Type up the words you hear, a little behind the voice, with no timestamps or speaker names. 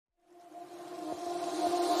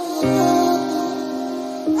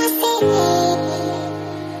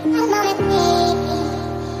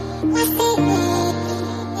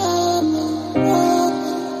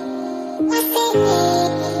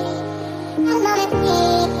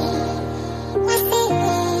Hello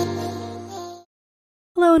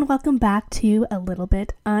and welcome back to A Little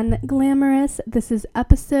Bit Unglamorous. This is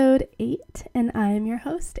episode 8 and I am your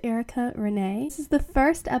host, Erica Renee. This is the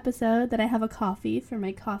first episode that I have a coffee for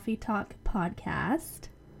my Coffee Talk podcast.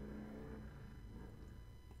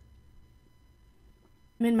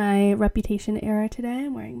 I'm in my Reputation era today.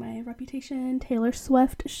 I'm wearing my Reputation Taylor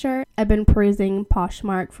Swift shirt. I've been perusing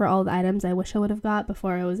Poshmark for all the items I wish I would have got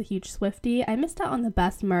before I was a huge Swiftie. I missed out on the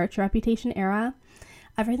best merch, Reputation era.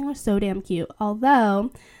 Everything was so damn cute.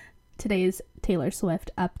 Although today's Taylor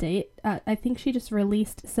Swift update, I think she just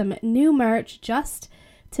released some new merch just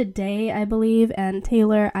today, I believe. And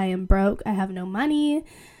Taylor, I am broke. I have no money.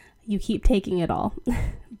 You keep taking it all.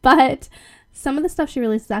 But some of the stuff she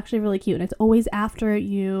released is actually really cute. And it's always after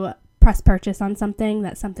you press purchase on something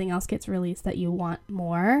that something else gets released that you want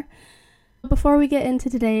more. Before we get into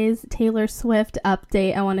today's Taylor Swift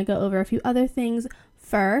update, I want to go over a few other things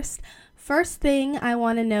first. First thing I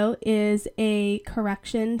want to note is a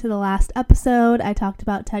correction to the last episode. I talked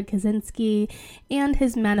about Ted Kaczynski and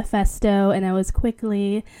his manifesto, and I was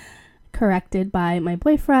quickly corrected by my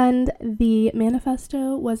boyfriend. The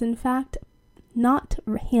manifesto was in fact not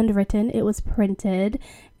handwritten, it was printed,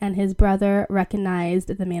 and his brother recognized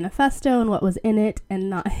the manifesto and what was in it and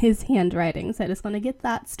not his handwriting. So I just want to get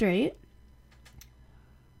that straight.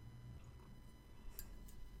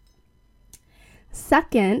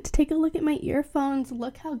 Second, take a look at my earphones.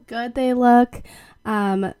 Look how good they look.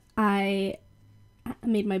 I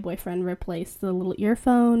made my boyfriend replace the little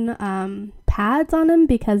earphone pads on them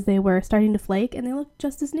because they were starting to flake, and they look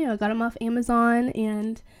just as new. I got them off Amazon,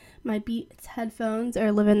 and my Beats headphones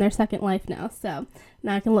are living their second life now. So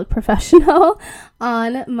now I can look professional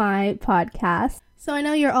on my podcast. So I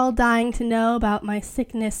know you're all dying to know about my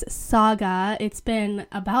sickness saga. It's been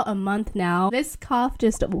about a month now. This cough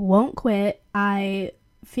just won't quit. I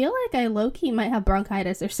feel like I low-key might have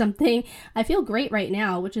bronchitis or something. I feel great right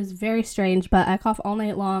now, which is very strange, but I cough all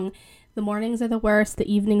night long. The mornings are the worst.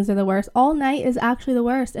 The evenings are the worst. All night is actually the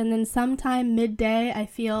worst. And then sometime midday, I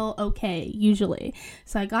feel okay, usually.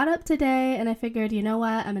 So I got up today and I figured, you know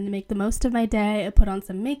what? I'm going to make the most of my day. I put on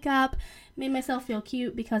some makeup, made myself feel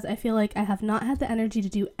cute because I feel like I have not had the energy to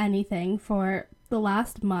do anything for the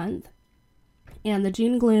last month. And the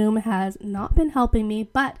June gloom has not been helping me,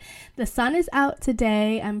 but the sun is out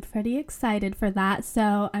today. I'm pretty excited for that.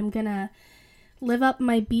 So I'm going to live up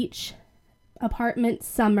my beach apartment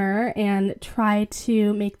summer and try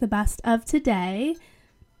to make the best of today.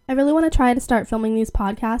 I really want to try to start filming these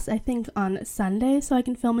podcasts, I think, on Sunday, so I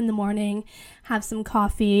can film in the morning, have some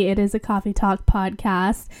coffee. It is a Coffee Talk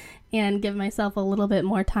podcast, and give myself a little bit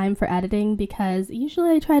more time for editing, because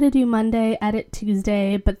usually I try to do Monday, edit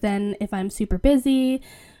Tuesday, but then if I'm super busy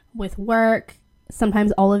with work,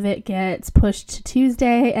 sometimes all of it gets pushed to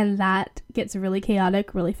Tuesday, and that gets really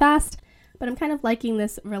chaotic really fast. But I'm kind of liking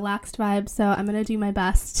this relaxed vibe, so I'm going to do my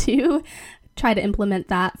best to try to implement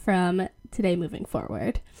that from today moving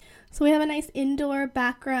forward. So we have a nice indoor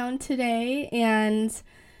background today, and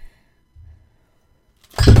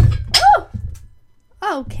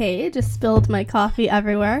okay, just spilled my coffee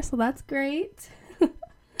everywhere, so that's great.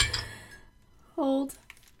 Hold.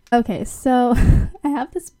 Okay, so I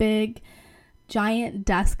have this big giant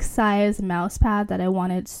desk size mouse pad that I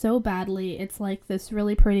wanted so badly. It's like this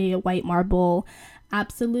really pretty white marble,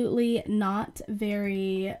 absolutely not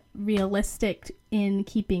very realistic in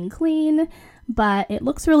keeping clean, but it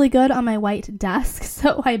looks really good on my white desk,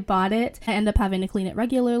 so I bought it. I end up having to clean it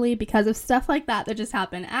regularly because of stuff like that just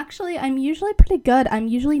happen. Actually, I'm usually pretty good. I'm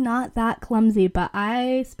usually not that clumsy, but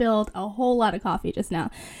I spilled a whole lot of coffee just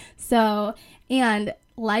now. So, and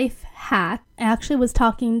life hack. I actually was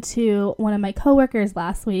talking to one of my coworkers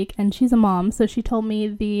last week, and she's a mom, so she told me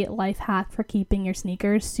the life hack for keeping your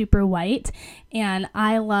sneakers super white. And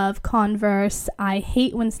I love Converse. I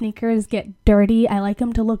hate when sneakers get dirty. I like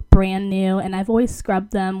them to look brand new, and I've always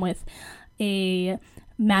scrubbed them with a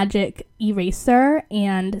magic eraser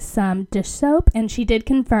and some dish soap. And she did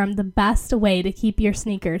confirm the best way to keep your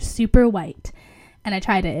sneakers super white, and I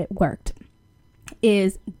tried it, it worked,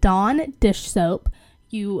 is Dawn dish soap.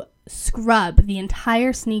 You scrub the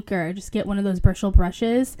entire sneaker. Just get one of those bristle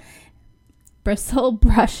brushes,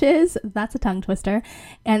 that's a tongue twister,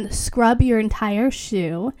 and scrub your entire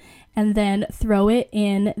shoe, and then throw it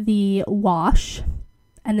in the wash,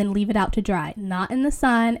 and then leave it out to dry, not in the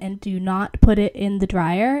sun, and do not put it in the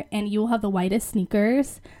dryer, and you will have the whitest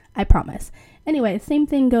sneakers, I promise. Anyway, same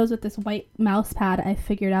thing goes with this white mouse pad I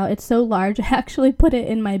figured out. It's so large, I actually put it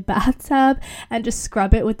in my bathtub and just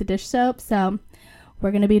scrub it with the dish soap. So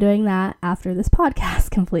we're going to be doing that after this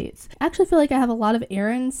podcast completes. I actually feel like I have a lot of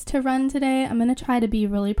errands to run today. I'm going to try to be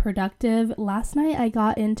really productive. Last night I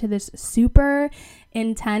got into this super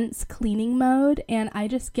intense cleaning mode, and I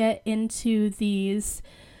just get into these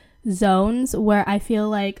zones where I feel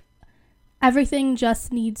like everything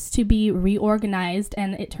just needs to be reorganized,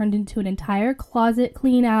 and it turned into an entire closet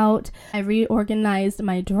clean out. I reorganized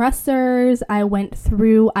my dressers. I went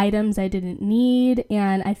through items I didn't need,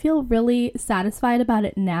 and I feel really satisfied about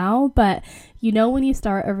it now. But you know, when you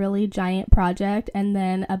start a really giant project and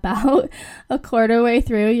then about a quarter way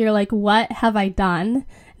through, you're like, what have I done?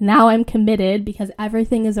 Now I'm committed because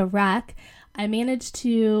everything is a wreck. I managed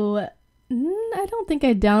to I don't think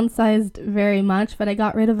I downsized very much, but I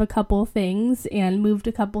got rid of a couple things and moved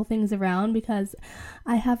a couple things around because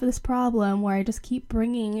I have this problem where I just keep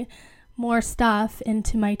bringing more stuff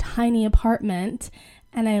into my tiny apartment.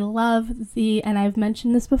 And I love and I've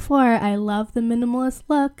mentioned this before, I love the minimalist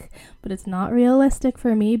look, but it's not realistic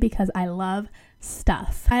for me because I love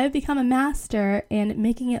stuff. I have become a master in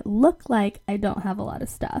making it look like I don't have a lot of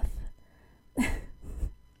stuff.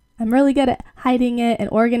 I'm really good at hiding it and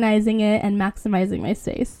organizing it and maximizing my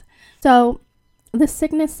space. So the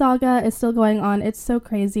sickness saga is still going on. It's so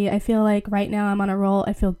crazy. I feel like right now I'm on a roll.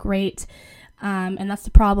 I feel great. And that's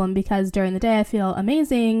the problem because during the day I feel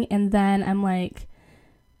amazing. And then I'm like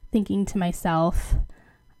thinking to myself,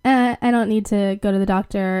 I don't need to go to the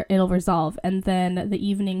doctor. It'll resolve. And then the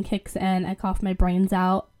evening kicks in. I cough my brains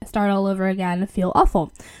out. I start all over again. Feel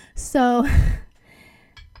awful. So,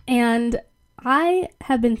 and I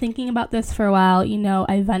have been thinking about this for a while. You know,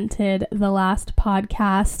 I vented the last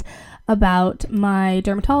podcast about my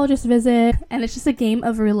dermatologist visit, and it's just a game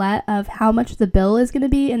of roulette of how much the bill is going to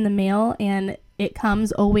be in the mail, and it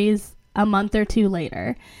comes always a month or two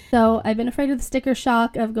later. So I've been afraid of the sticker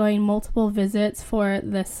shock of going multiple visits for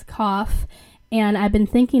this cough, and I've been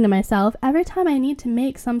thinking to myself, every time I need to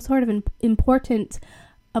make some sort of important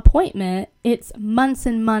appointment, it's months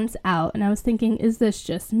and months out. And I was thinking, is this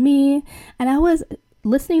just me? And I was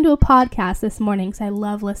listening to a podcast this morning because I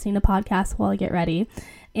love listening to podcasts while I get ready.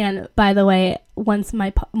 And by the way, once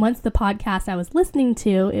the podcast I was listening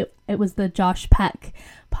to, it was the Josh Peck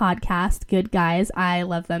podcast. Good guys. I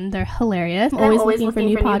love them. They're hilarious. I'm always looking for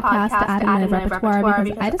new podcasts to add in my repertoire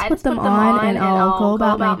because I just put them on and I'll go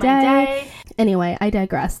about my day. Anyway, I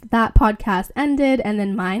digress. That podcast ended and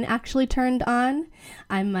then mine actually turned on.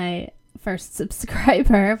 I'm my first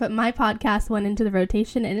subscriber, but my podcast went into the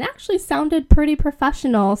rotation and it actually sounded pretty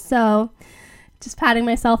professional. So just patting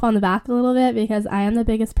myself on the back a little bit because I am the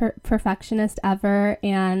biggest perfectionist ever,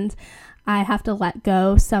 and I have to let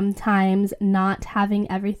go sometimes not having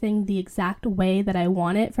everything the exact way that I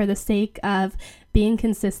want it for the sake of being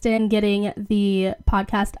consistent and getting the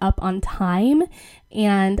podcast up on time.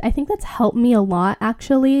 And I think that's helped me a lot,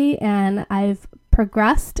 actually, and I've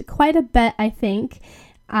progressed quite a bit, I think.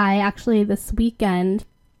 I actually this weekend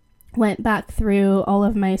went back through all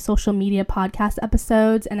of my social media podcast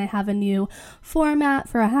episodes, and I have a new format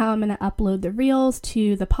for how I'm going to upload the reels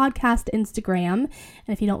to the podcast Instagram. And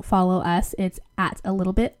if you don't follow us, it's at A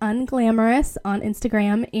Little Bit Unglamorous on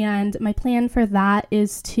Instagram. And my plan for that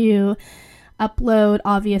is to upload,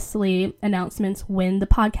 obviously, announcements when the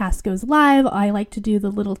podcast goes live. I like to do the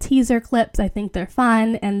little teaser clips. I think they're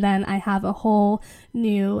fun. And then I have a whole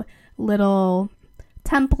new little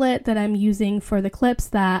template that I'm using for the clips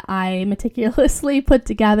that I meticulously put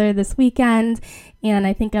together this weekend, and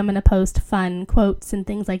I think I'm going to post fun quotes and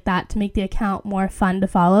things like that to make the account more fun to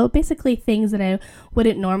follow. Basically things that I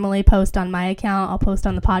wouldn't normally post on my account, I'll post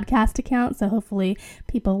on the podcast account, so hopefully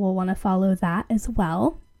people will want to follow that as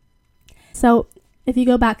well. So if you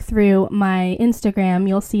go back through my Instagram,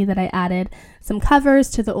 you'll see that I added some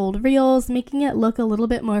covers to the old reels, making it look a little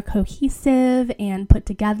bit more cohesive and put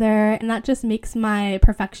together, and that just makes my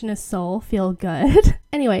perfectionist soul feel good.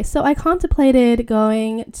 Anyway, so I contemplated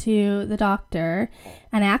going to the doctor,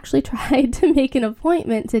 and I actually tried to make an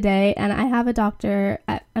appointment today, and I have a doctor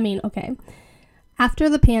after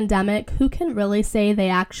the pandemic, who can really say they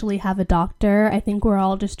actually have a doctor? I think we're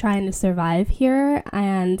all just trying to survive here,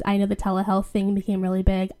 and I know the telehealth thing became really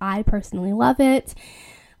big. I personally loved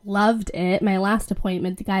it. My last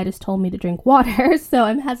appointment, the guy just told me to drink water, so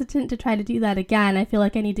I'm hesitant to try to do that again. I feel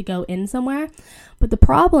like I need to go in somewhere. But the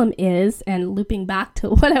problem is, and looping back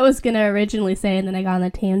to what I was going to originally say, and then I got on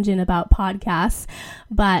a tangent about podcasts,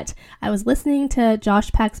 but I was listening to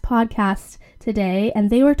Josh Peck's podcast today, and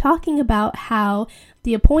they were talking about how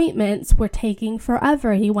the appointments were taking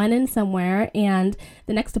forever. He went in somewhere, and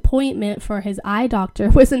the next appointment for his eye doctor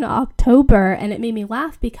was in October, and it made me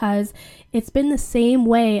laugh because it's been the same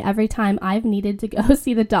way every time I've needed to go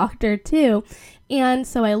see the doctor too. And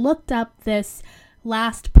so I looked up this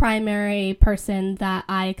last primary person that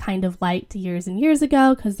I kind of liked years and years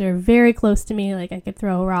ago because they're very close to me. Like, I could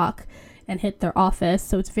throw a rock and hit their office,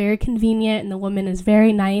 so it's very convenient, and the woman is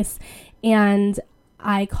very nice. And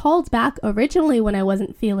I called back originally when I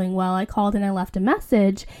wasn't feeling well. I called and I left a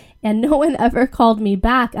message, and no one ever called me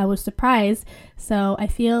back. I was surprised. So I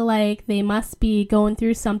feel like they must be going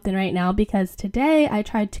through something right now, because today I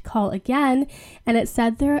tried to call again and it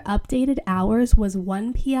said their updated hours was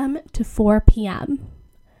 1 p.m. to 4 p.m.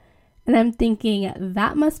 And I'm thinking,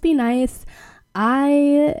 that must be nice.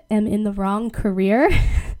 I am in the wrong career.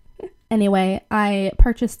 Anyway, I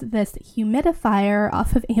purchased this humidifier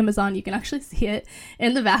off of Amazon. You can actually see it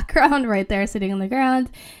in the background right there sitting on the ground.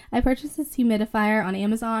 I purchased this humidifier on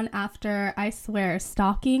Amazon after, I swear,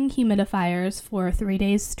 stalking humidifiers for 3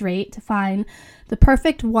 days straight to find the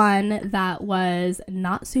perfect one that was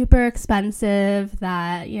not super expensive,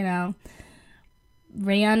 that,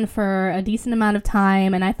 ran for a decent amount of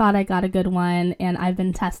time, and I thought I got a good one, and I've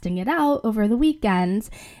been testing it out over the weekend.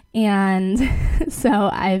 And so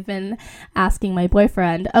I've been asking my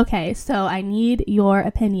boyfriend, okay, so I need your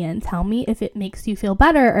opinion. Tell me if it makes you feel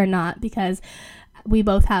better or not, because we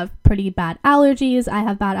both have pretty bad allergies. I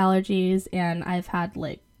have bad allergies, and I've had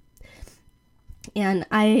when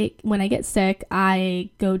I get sick, I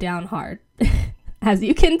go down hard. As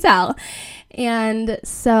you can tell. And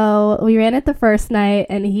so we ran it the first night,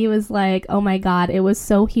 and he was like, oh my God, it was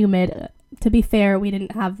so humid. To be fair, we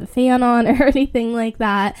didn't have the fan on or anything like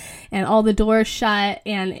that, and all the doors shut,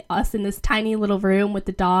 and us in this tiny little room with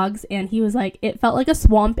the dogs. And he was like, it felt like a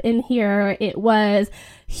swamp in here. It was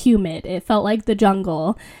humid. It felt like the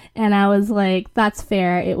jungle. And I was like, that's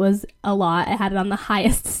fair. It was a lot. I had it on the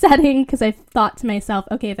highest setting because I thought to myself,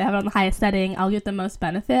 okay, if I have it on the highest setting, I'll get the most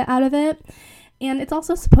benefit out of it. And it's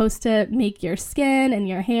also supposed to make your skin and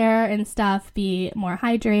your hair and stuff be more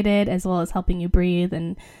hydrated, as well as helping you breathe,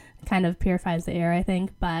 and kind of purifies the air, I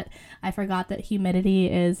think. But I forgot that humidity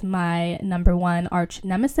is my number one arch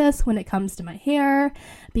nemesis when it comes to my hair,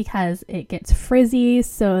 because it gets frizzy.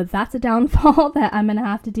 So that's a downfall that I'm going to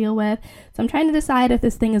have to deal with. So I'm trying to decide if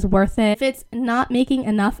this thing is worth it. If it's not making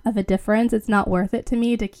enough of a difference, it's not worth it to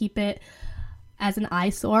me to keep it as an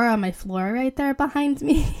eyesore on my floor right there behind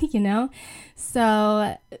me,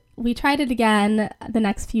 So we tried it again the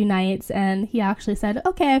next few nights, and he actually said,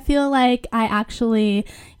 okay, I feel like I actually,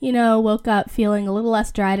 woke up feeling a little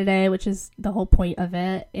less dry today, which is the whole point of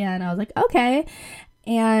it. And I was like, okay.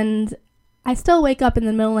 And I still wake up in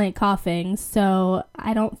the middle of the night coughing, so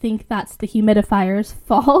I don't think that's the humidifier's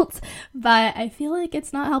fault, but I feel like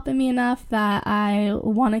it's not helping me enough that I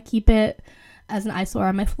want to keep it as an eyesore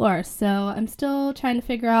on my floor. So I'm still trying to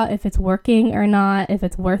figure out if it's working or not, if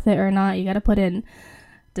it's worth it or not. You got to put in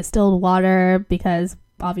distilled water, because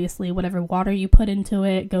obviously whatever water you put into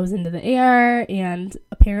it goes into the air, and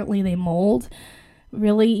apparently they mold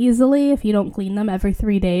really easily if you don't clean them every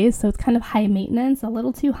 3 days. So it's kind of high maintenance, a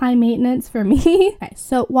little too high maintenance for me. Okay,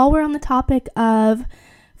 so while we're on the topic of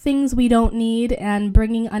things we don't need and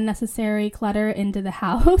bringing unnecessary clutter into the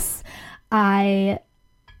house,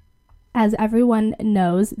 as everyone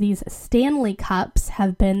knows, these Stanley cups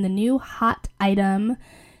have been the new hot item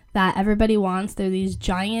that everybody wants. They're these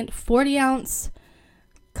giant 40-ounce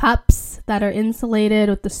cups that are insulated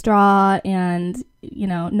with the straw, and,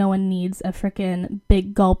 no one needs a freaking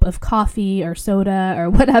big gulp of coffee or soda or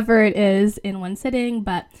whatever it is in one sitting.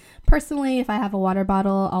 But personally, if I have a water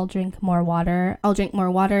bottle, I'll drink more water. I'll drink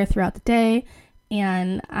more water throughout the day.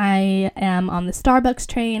 And I am on the Starbucks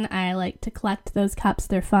train. I like to collect those cups.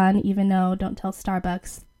 They're fun, even though, don't tell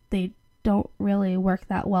Starbucks, they don't really work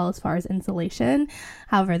that well as far as insulation.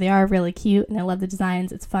 However, they are really cute, and I love the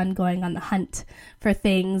designs. It's fun going on the hunt for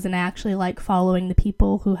things, and I actually like following the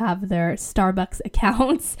people who have their Starbucks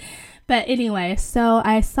accounts. But anyway, so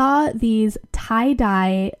I saw these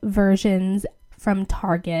tie-dye versions from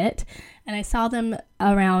Target, and I saw them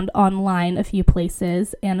around online a few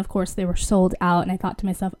places, and of course they were sold out. And I thought to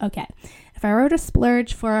myself, okay, if I were to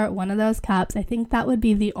splurge for one of those cups, I think that would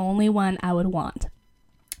be the only one I would want.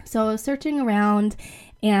 So I was searching around,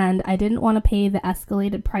 and I didn't want to pay the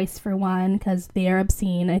escalated price for one because they are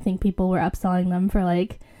obscene. I think people were upselling them for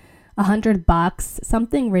like $100,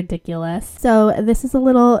 something ridiculous. So this is a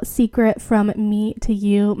little secret from me to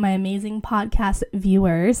you, my amazing podcast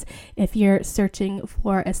viewers. If you're searching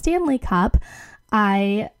for a Stanley cup,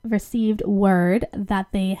 I received word that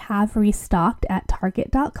they have restocked at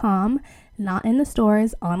Target.com, not in the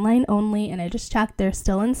stores, online only, and I just checked, they're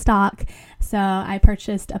still in stock. So I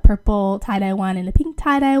purchased a purple tie-dye one and a pink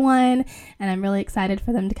tie-dye one, and I'm really excited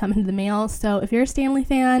for them to come into the mail. So if you're a Stanley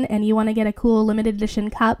fan and you want to get a cool limited edition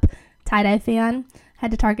cup, tie-dye fan,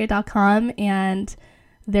 head to Target.com, and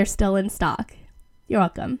they're still in stock. You're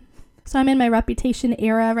welcome. So I'm in my Reputation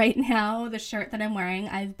era right now, the shirt that I'm wearing.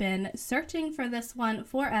 I've been searching for this one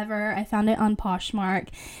forever. I found it on Poshmark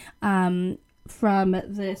from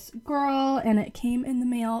this girl, and it came in the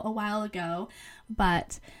mail a while ago,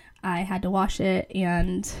 but I had to wash it,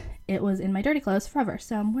 and it was in my dirty clothes forever.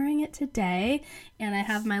 So I'm wearing it today, and I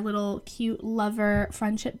have my little cute lover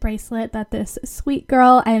friendship bracelet that this sweet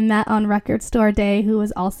girl I met on Record Store Day, who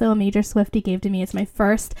was also a major Swiftie, gave to me. It's my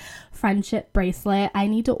first friendship bracelet. I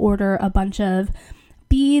need to order a bunch of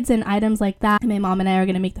beads and items like that. My mom and I are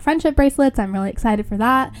going to make the friendship bracelets. I'm really excited for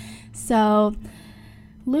that. So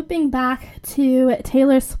looping back to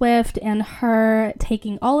Taylor Swift and her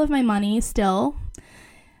taking all of my money still.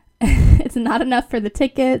 It's not enough for the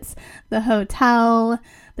tickets, the hotel,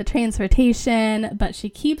 the transportation, but she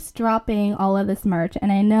keeps dropping all of this merch.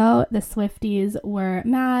 And I know the Swifties were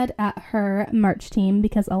mad at her merch team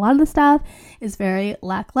because a lot of the stuff is very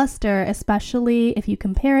lackluster, especially if you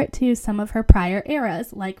compare it to some of her prior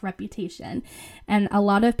eras like Reputation. And a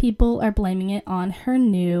lot of people are blaming it on her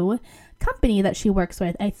new company that she works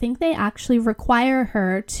with. I think they actually require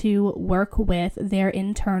her to work with their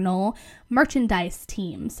internal merchandise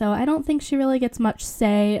team. So I don't think she really gets much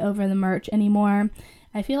say over the merch anymore.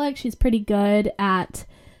 I feel like she's pretty good at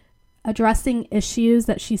addressing issues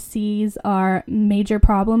that she sees are major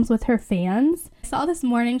problems with her fans. I saw this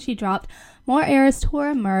morning she dropped more Eras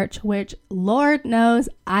Tour merch, which Lord knows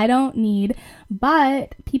I don't need,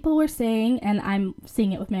 but people were saying, and I'm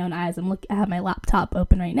seeing it with my own eyes, I have my laptop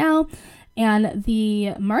open right now, and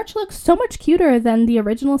the merch looks so much cuter than the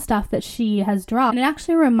original stuff that she has dropped. And it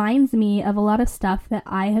actually reminds me of a lot of stuff that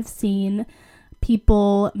I have seen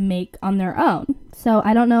people make on their own. So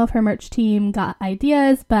I don't know if her merch team got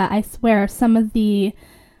ideas, but I swear some of the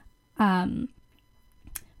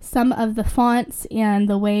fonts and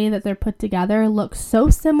the way that they're put together look so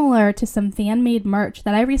similar to some fan-made merch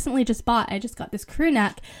that I recently just bought. I just got this crew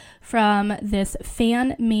neck from this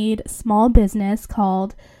fan-made small business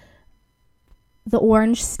called The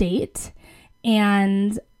Orange State,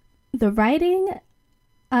 and the writing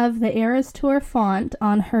of the Eras Tour font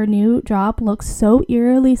on her new drop looks so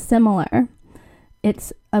eerily similar.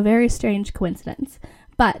 It's a very strange coincidence,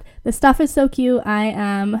 but the stuff is so cute. I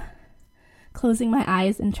am closing my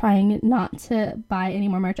eyes and trying not to buy any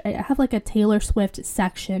more merch. I have like a Taylor Swift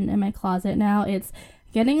section in my closet now. It's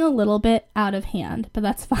getting a little bit out of hand, but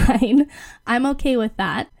that's fine. I'm okay with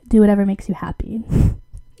that. Do whatever makes you happy.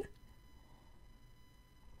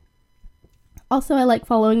 Also, I like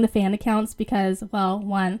following the fan accounts because, well,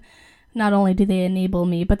 one, not only do they enable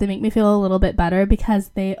me, but they make me feel a little bit better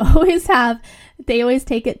because they always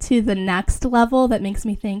take it to the next level that makes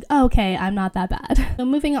me think, oh, okay, I'm not that bad. So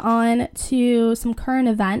moving on to some current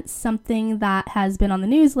events, something that has been on the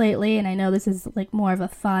news lately, and I know this is like more of a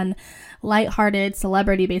fun, lighthearted,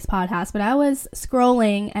 celebrity-based podcast, but I was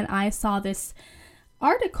scrolling and I saw this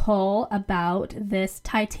article about this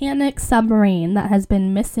Titanic submarine that has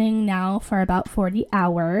been missing now for about 40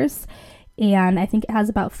 hours. And I think it has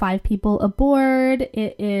about 5 people aboard.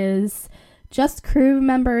 It is just crew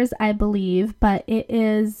members, I believe, but it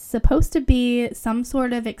is supposed to be some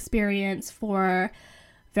sort of experience for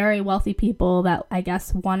very wealthy people that I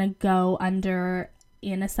guess want to go under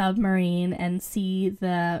in a submarine and see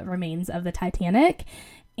the remains of the Titanic.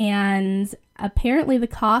 And apparently the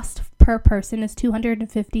cost per person is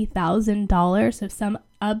 $250,000, so some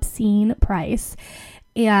obscene price.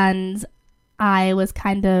 And I was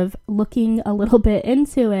kind of looking a little bit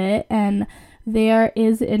into it, and there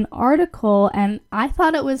is an article, and I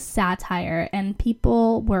thought it was satire, and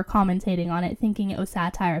people were commentating on it thinking it was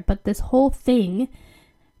satire, but this whole thing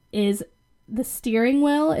is, the steering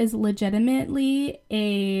wheel is legitimately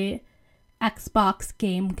a Xbox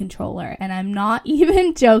game controller, and I'm not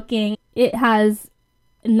even joking. It has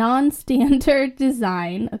non-standard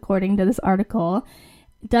design, according to this article.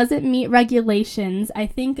 Doesn't meet regulations. I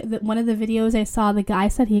think that one of the videos I saw, the guy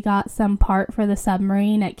said he got some part for the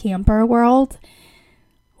submarine at Camper World,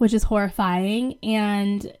 which is horrifying.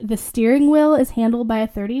 And the steering wheel is handled by a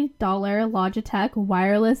 $30 Logitech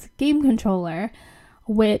wireless game controller,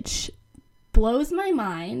 which blows my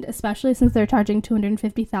mind, especially since they're charging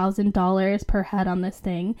 $250,000 per head on this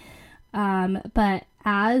thing. But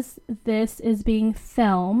as this is being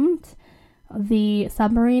filmed, the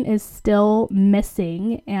submarine is still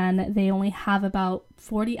missing, and they only have about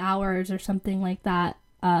 40 hours or something like that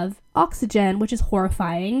of oxygen, which is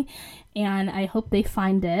horrifying, and I hope they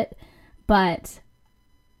find it. But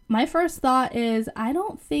my first thought is, I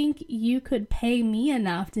don't think you could pay me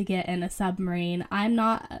enough to get in a submarine. I'm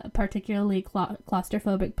not a particularly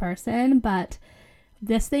claustrophobic person, but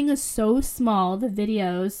this thing is so small. The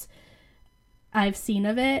videos I've seen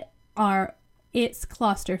of it it's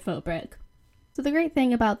claustrophobic. So the great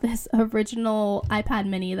thing about this original iPad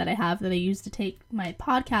mini that I have that I use to take my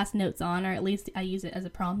podcast notes on, or at least I use it as a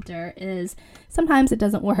prompter, is sometimes it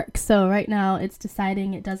doesn't work. So right now it's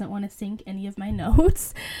deciding it doesn't want to sync any of my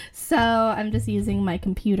notes. So I'm just using my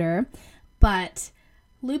computer. But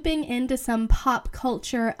looping into some pop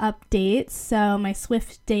culture updates. So my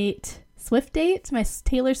my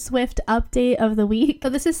Taylor Swift update of the week. So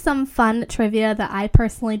this is some fun trivia that I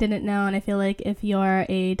personally didn't know, and I feel like if you're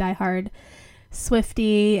a diehard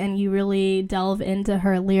Swiftie and you really delve into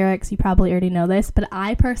her lyrics, you probably already know this, but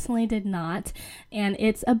I personally did not. And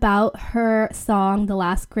it's about her song, The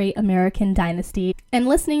Last Great American Dynasty. And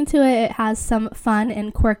listening to it, it has some fun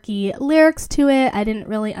and quirky lyrics to it. I didn't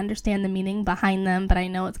really understand the meaning behind them, but I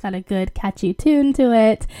know it's got a good, catchy tune to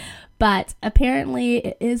it. But apparently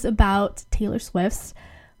it is about Taylor Swift's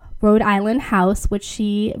Rhode Island house, which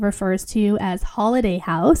she refers to as Holiday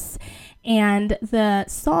House. And the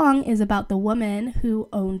song is about the woman who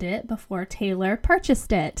owned it before Taylor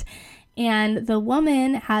purchased it. And the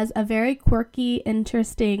woman has a very quirky,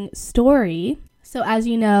 interesting story. So as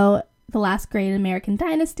you know, The Last Great American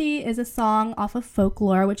Dynasty is a song off of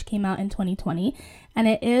Folklore, which came out in 2020. And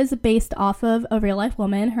it is based off of a real-life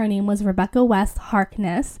woman. Her name was Rebecca West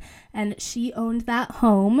Harkness, and she owned that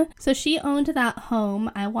home. So she owned that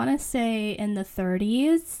home, I want to say, in the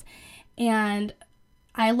 30s. And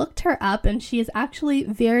I looked her up, and she is actually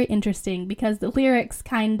very interesting because the lyrics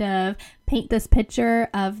kind of paint this picture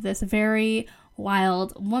of this very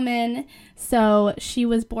wild woman. So she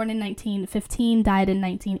was born in 1915, died in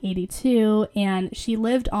 1982, and she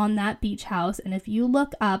lived on that beach house. And if you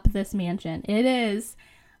look up this mansion, it is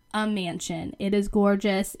a mansion. It is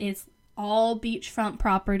gorgeous. It's all beachfront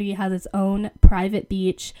property, has its own private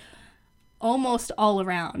beach almost all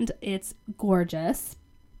around. It's gorgeous.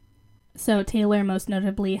 So Taylor most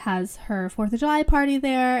notably has her 4th of July party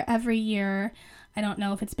there every year. I don't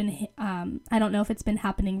know if it's been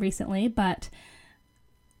happening recently, but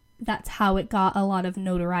that's how it got a lot of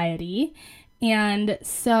notoriety. And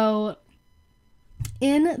so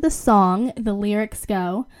in the song, the lyrics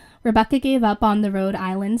go, Rebecca gave up on the Rhode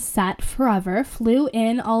Island set forever, flew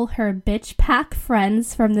in all her bitch pack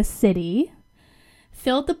friends from the city,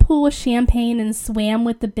 filled the pool with champagne and swam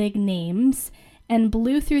with the big names, and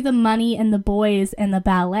blew through the money and the boys and the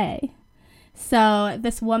ballet. So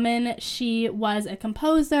this woman, she was a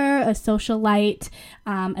composer, a socialite,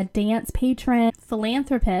 a dance patron,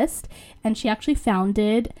 philanthropist, and she actually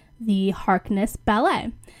founded the Harkness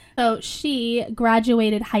Ballet. So she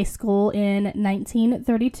graduated high school in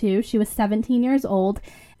 1932. She was 17 years old,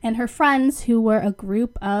 and her friends, who were a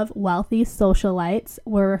group of wealthy socialites,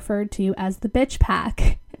 were referred to as the Bitch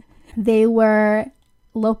Pack. They were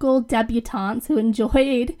local debutantes who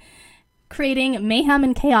enjoyed creating mayhem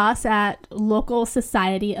and chaos at local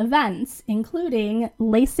society events, including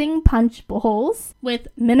lacing punch bowls with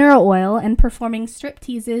mineral oil and performing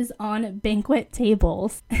stripteases on banquet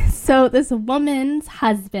tables. So this woman's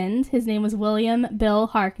husband, his name was William Bill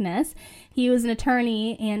Harkness. He was an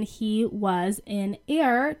attorney, and he was an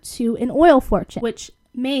heir to an oil fortune, which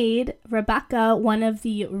made Rebecca one of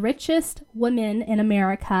the richest women in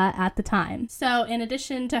America at the time. So in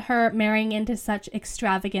addition to her marrying into such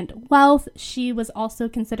extravagant wealth, she was also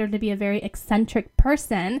considered to be a very eccentric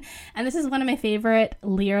person. And this is one of my favorite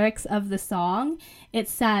lyrics of the song. It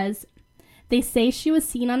says, "They say she was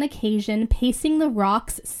seen on occasion pacing the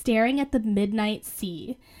rocks, staring at the midnight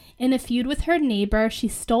sea. In a feud with her neighbor, she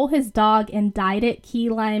stole his dog and dyed it key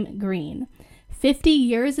lime green. 50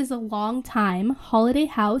 years is a long time. Holiday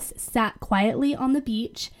House sat quietly on the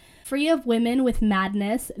beach, free of women with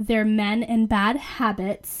madness, their men and bad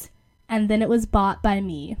habits, and then it was bought by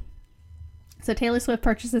me." So Taylor Swift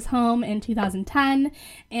purchased this home in 2010,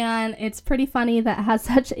 and it's pretty funny that it has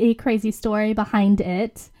such a crazy story behind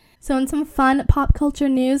it. So in some fun pop culture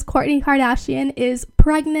news, Kourtney Kardashian is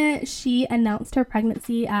pregnant. She announced her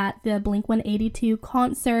pregnancy at the Blink-182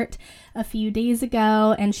 concert a few days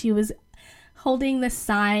ago, and she was holding this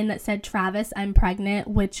sign that said, "Travis, I'm pregnant,"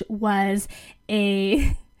 which was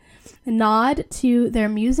a nod to their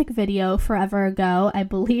music video Forever Ago. I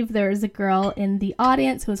believe there was a girl in the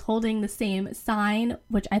audience who was holding the same sign,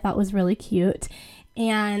 which I thought was really cute.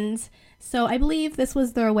 And So I believe this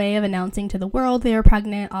was their way of announcing to the world they were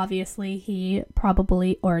pregnant. Obviously, he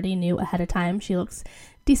probably already knew ahead of time. She looks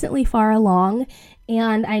decently far along.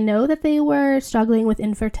 And I know that they were struggling with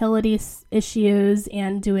infertility issues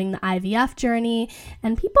and doing the IVF journey.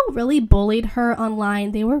 And people really bullied her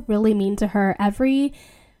online. They were really mean to her. Every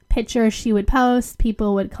picture she would post,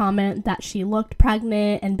 people would comment that she looked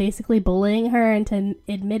pregnant and basically bullying her into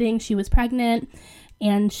admitting she was pregnant.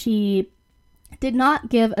 And she did not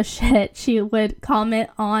give a shit. She would comment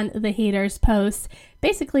on the haters' posts,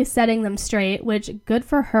 basically setting them straight, which good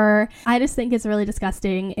for her. I just think it's really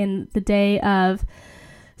disgusting in the day of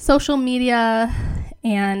social media,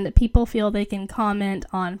 and people feel they can comment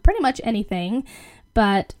on pretty much anything.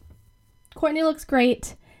 But Kourtney looks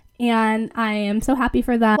great, and I am so happy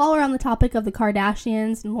for that. While we're on the topic of the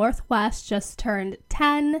Kardashians, North West just turned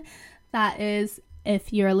 10. That is,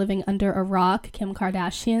 if you're living under a rock, Kim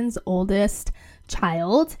Kardashian's oldest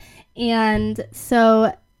child. And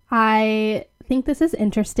so I think this is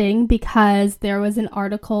interesting because there was an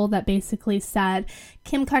article that basically said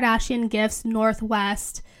Kim Kardashian gifts North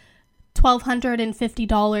West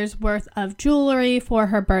 $1,250 worth of jewelry for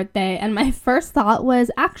her birthday. And my first thought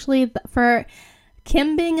was, actually, for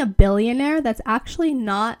Kim being a billionaire, that's actually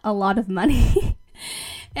not a lot of money.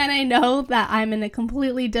 And I know that I'm in a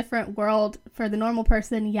completely different world. For the normal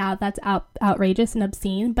person, yeah, that's outrageous and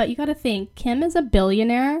obscene. But you got to think, Kim is a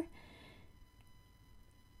billionaire.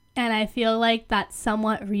 And I feel like that's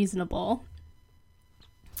somewhat reasonable.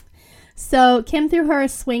 So Kim threw her a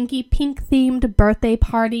swanky pink-themed birthday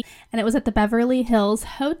party, and it was at the Beverly Hills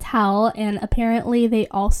Hotel. And apparently they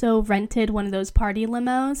also rented one of those party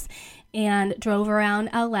limos and drove around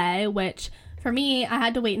LA, which for me, I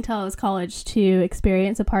had to wait until I was college to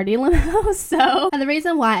experience a party limo. And the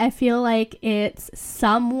reason why I feel like it's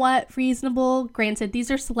somewhat reasonable, granted,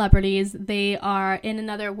 these are celebrities, they are in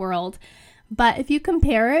another world. But if you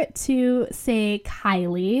compare it to, say,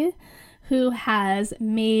 Kylie, who has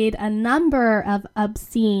made a number of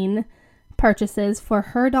obscene purchases for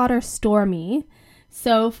her daughter Stormi.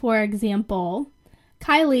 So, for example,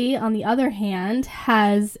 Kylie, on the other hand,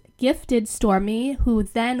 has gifted Stormi, who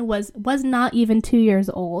then was not even 2 years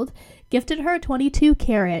old, gifted her 22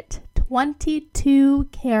 carat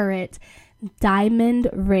diamond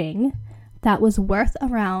ring that was worth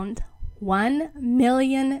around $1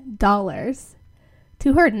 million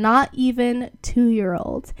to her not even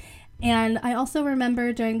 2-year-old. And I also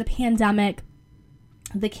remember during the pandemic,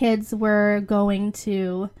 the kids were going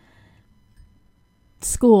to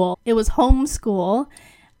school. It was homeschool.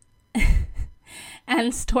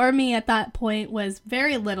 And Stormi at that point was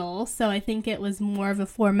very little, so I think it was more of a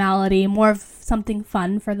formality, more of something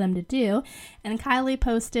fun for them to do. And Kylie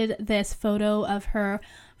posted this photo of her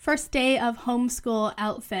first day of homeschool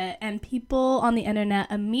outfit, and people on the internet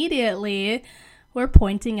immediately were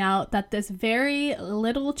pointing out that this very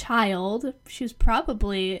little child, she was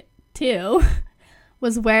probably 2,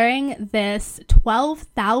 was wearing this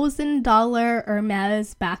 $12,000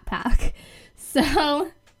 Hermes backpack.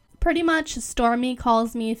 So pretty much Stormi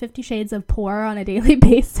calls me 50 Shades of Poor on a daily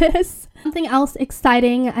basis. Something else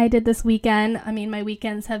exciting I did this weekend. I mean, my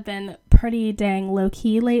weekends have been pretty dang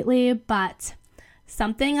low-key lately, but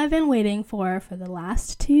something I've been waiting for the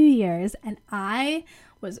last 2 years, and I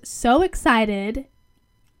was so excited.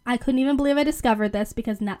 I couldn't even believe I discovered this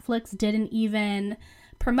because Netflix didn't even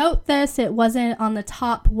promote this. It wasn't on the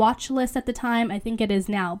top watch list at the time. I think it is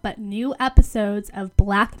now. But new episodes of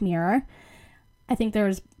Black Mirror. I think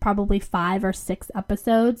there's probably 5 or 6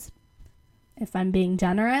 episodes, if I'm being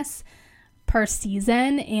generous, per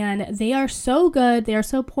season. And they are so good. They are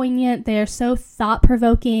so poignant. They are so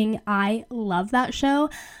thought-provoking. I love that show.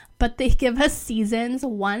 But they give us seasons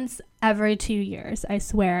once every 2 years, I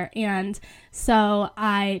swear. And so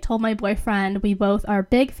I told my boyfriend, we both are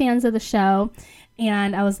big fans of the show.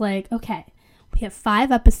 And I was like, okay, we have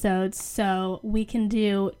 5 episodes, so we can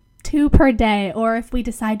do 2 per day, or if we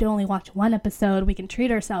decide to only watch 1 episode, we can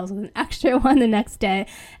treat ourselves with an extra one the next day.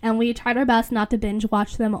 And we tried our best not to binge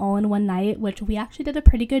watch them all in one night, which we actually did a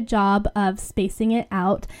pretty good job of spacing it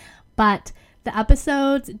out. But the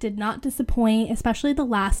episodes did not disappoint, especially the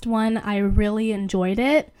last one. I really enjoyed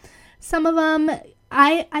it. Some of them,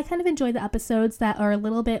 I kind of enjoy the episodes that are a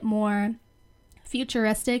little bit more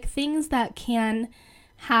futuristic, things that can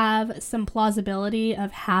have some plausibility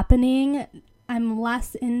of happening. I'm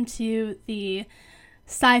less into the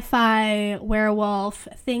sci-fi werewolf,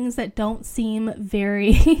 things that don't seem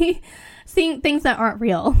very, things that aren't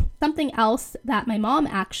real. Something else that my mom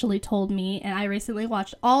actually told me, and I recently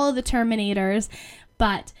watched all of the Terminators,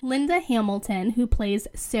 But Linda Hamilton, who plays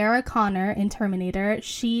Sarah Connor in Terminator,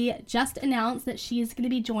 she just announced that she's going to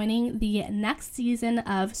be joining the next season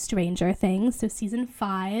of Stranger Things, so season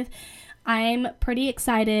 5. I'm pretty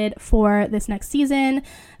excited for this next season.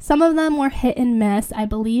 Some of them were hit and miss. I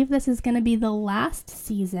believe this is going to be the last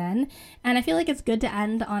season, and I feel like it's good to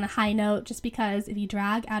end on a high note, just because if you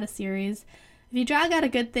drag out a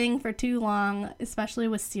good thing for too long, especially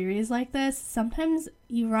with series like this, sometimes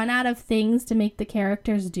you run out of things to make the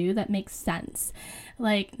characters do that makes sense.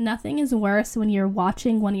 Like, nothing is worse when you're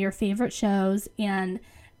watching one of your favorite shows and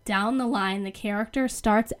down the line the character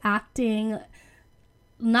starts acting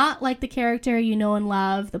not like the character you know and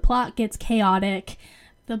love. The plot gets chaotic.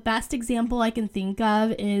 The best example I can think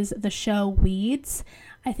of is the show Weeds.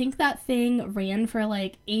 I think that thing ran for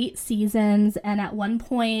like 8 seasons, and at one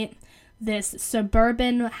point this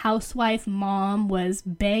suburban housewife mom was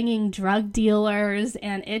banging drug dealers,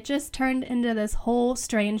 and it just turned into this whole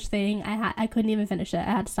strange thing. I couldn't even finish it.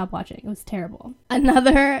 I had to stop watching. It was terrible.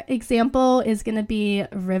 Another example is going to be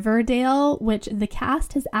Riverdale, which the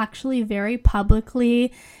cast has actually very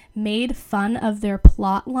publicly made fun of their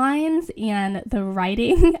plot lines and the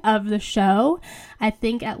writing of the show. I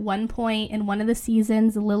think at one point in one of the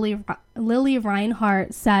seasons, Lily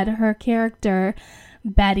Reinhart said her character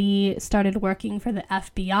Betty started working for the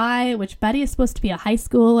FBI, which Betty is supposed to be a high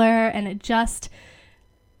schooler, and it just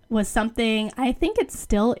was something. I think it's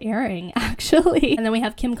still airing, actually. And then we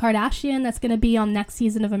have Kim Kardashian that's going to be on next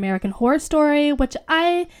season of American Horror Story, which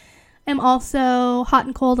I am also hot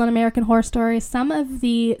and cold on American Horror Story. Some of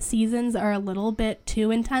the seasons are a little bit too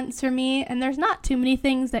intense for me, and there's not too many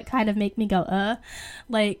things that kind of make me go,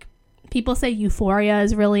 like people say Euphoria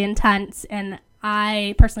is really intense, and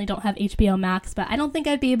I personally don't have HBO Max, but I don't think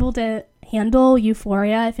I'd be able to handle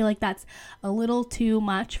Euphoria. I feel like that's a little too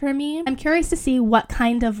much for me. I'm curious to see what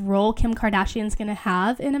kind of role Kim Kardashian's going to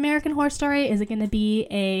have in American Horror Story. Is it going to be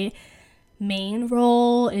a main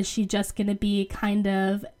role? Is she just going to be kind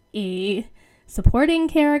of a supporting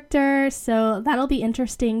character? So that'll be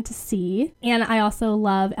interesting to see. And I also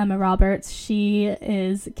love Emma Roberts. She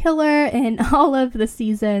is killer in all of the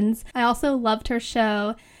seasons. I also loved her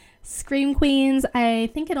show Scream Queens.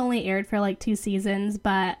 I think it only aired for like 2 seasons,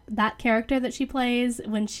 but that character that she plays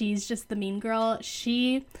when she's just the mean girl,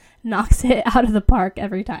 she knocks it out of the park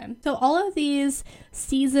every time. So all of these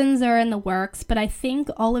seasons are in the works, but I think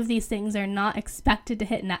all of these things are not expected to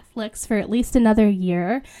hit Netflix for at least another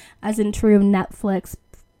year, as in true Netflix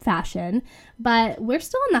fashion. But we're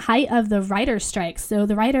still in the height of the writer's strikes. So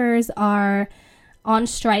the writers are on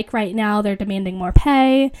strike right now. They're demanding more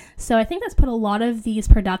pay. So I think that's put a lot of these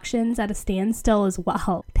productions at a standstill as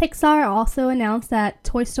well. Pixar also announced that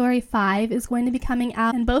Toy Story 5 is going to be coming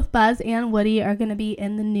out, and both Buzz and Woody are going to be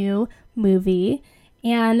in the new movie.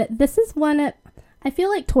 And this is I feel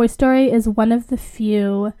like Toy Story is one of the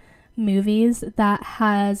few movies that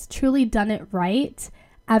has truly done it right.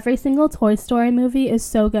 Every single Toy Story movie is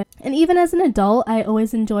so good. And even as an adult, I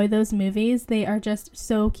always enjoy those movies. They are just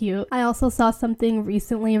so cute. I also saw something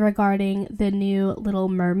recently regarding the new Little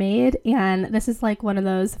Mermaid, and this is like one of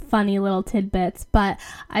those funny little tidbits, but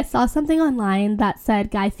I saw something online that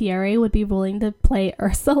said Guy Fieri would be willing to play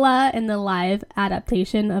Ursula in the live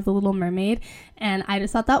adaptation of The Little Mermaid, and I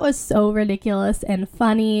just thought that was so ridiculous and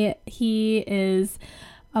funny. He is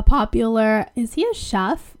is he a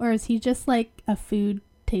chef, or is he just like a food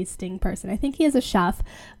tasting person? I think he is a chef,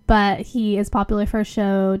 but he is popular for a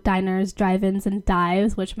show, Diners, Drive-Ins, and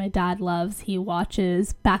Dives, which my dad loves. He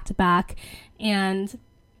watches back to back, and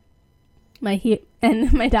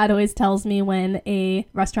my dad always tells me when a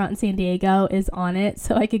restaurant in San Diego is on it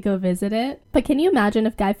so I could go visit it. But can you imagine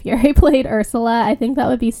if Guy Fieri played Ursula? I think that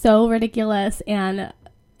would be so ridiculous, and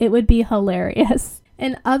it would be hilarious.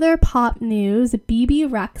 In other pop news, Bebe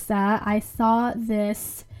Rexha, I saw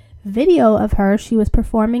this video of her. She was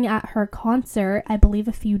performing at her concert, I believe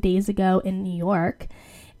a few days ago in New York,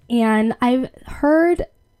 and I've heard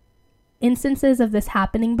instances of this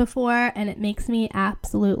happening before, and it makes me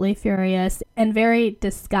absolutely furious and very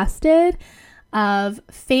disgusted of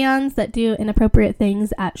fans that do inappropriate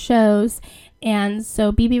things at shows. And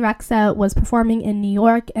so Bebe Rexha was performing in New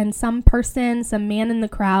York, and some man in the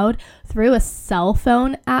crowd threw a cell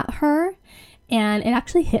phone at her, and it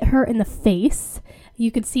actually hit her in the face.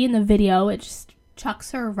 You could see in the video, it just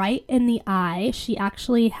chucks her right in the eye. She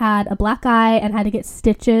actually had a black eye and had to get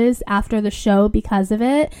stitches after the show because of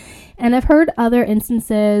it. And I've heard other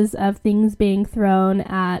instances of things being thrown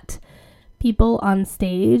at people on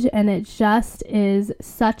stage, and it just is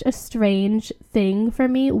such a strange thing for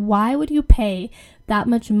me. Why would you pay that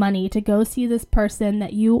much money to go see this person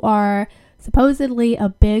that you are supposedly a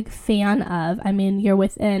big fan of. I mean, you're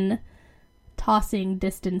within tossing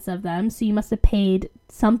distance of them, so you must have paid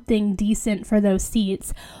something decent for those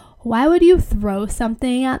seats. Why would you throw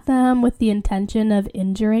something at them with the intention of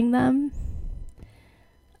injuring them?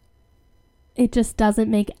 It just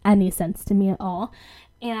doesn't make any sense to me at all.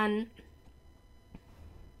 And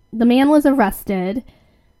the man was arrested,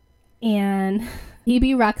 and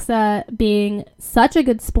Bebe Rexha, being such a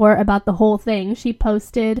good sport about the whole thing, she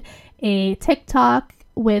posted a TikTok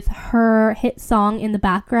with her hit song in the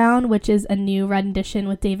background, which is a new rendition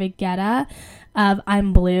with David Guetta of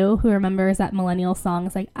I'm Blue. Who remembers that millennial song?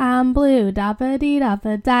 It's like, I'm blue,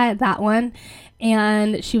 da-ba-dee-da-ba-da, that one.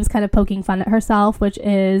 And she was kind of poking fun at herself, which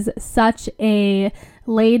is such a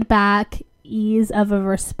laid back ease of a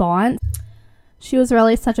response. She was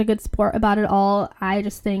really such a good sport about it all. I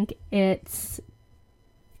just think it's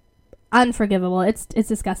unforgivable. It's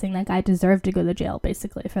disgusting. That guy deserved to go to jail,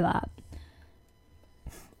 basically, for that.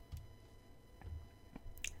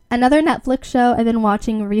 Another Netflix show I've been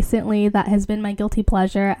watching recently that has been my guilty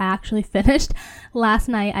pleasure, I actually finished last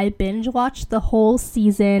night. I binge watched the whole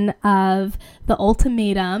season of The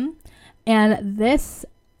Ultimatum, and this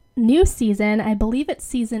new season, I believe it's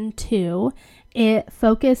season 2, it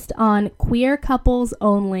focused on queer couples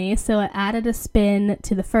only, so it added a spin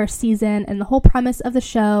to the first season, and the whole premise of the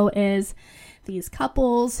show is these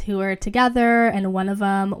couples who are together and one of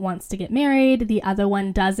them wants to get married, the other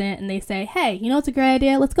one doesn't, and they say, hey, you know what's a great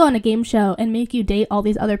idea? Let's go on a game show and make you date all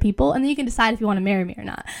these other people, and then you can decide if you want to marry me or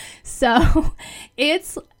not. So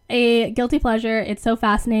it's a guilty pleasure. It's so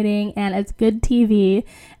fascinating, and it's good TV.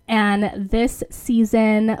 And this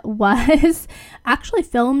season was actually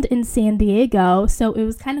filmed in San Diego, so it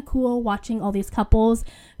was kind of cool watching all these couples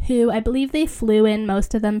who, I believe they flew in,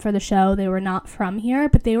 most of them, for the show. They were not from here,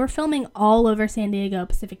 but they were filming all over San Diego,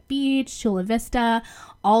 Pacific Beach, Chula Vista,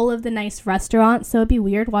 all of the nice restaurants. So it'd be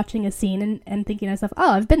weird watching a scene and thinking to myself,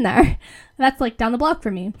 oh, I've been there. That's like down the block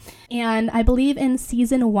for me. And I believe in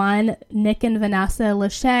season 1, Nick and Vanessa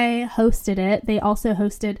Lachey hosted it. They also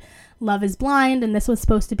hosted Love is Blind, and this was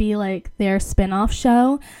supposed to be like their spin-off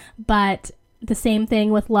show, but the same thing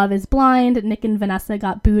with Love is Blind. Nick and Vanessa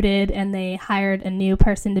got booted and they hired a new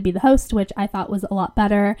person to be the host, which I thought was a lot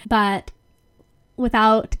better. But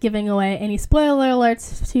without giving away any spoiler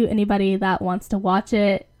alerts to anybody that wants to watch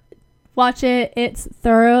it. It's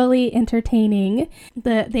thoroughly entertaining.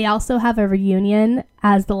 They also have a reunion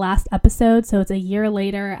as the last episode, so it's a year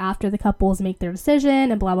later after the couples make their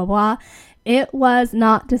decision and blah, blah, blah. It was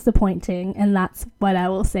not disappointing, and that's what I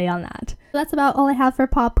will say on that. That's about all I have for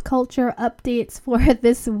pop culture updates for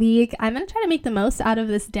this week. I'm going to try to make the most out of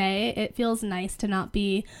this day. It feels nice to not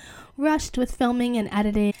be rushed with filming and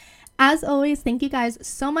editing. As always, thank you guys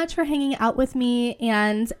so much for hanging out with me,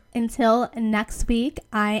 and until next week,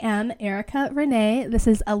 I am Erica Renee. This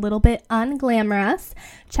is A Little Bit Unglamorous.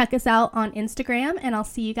 Check us out on Instagram, and I'll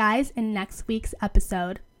see you guys in next week's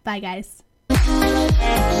episode. Bye, guys.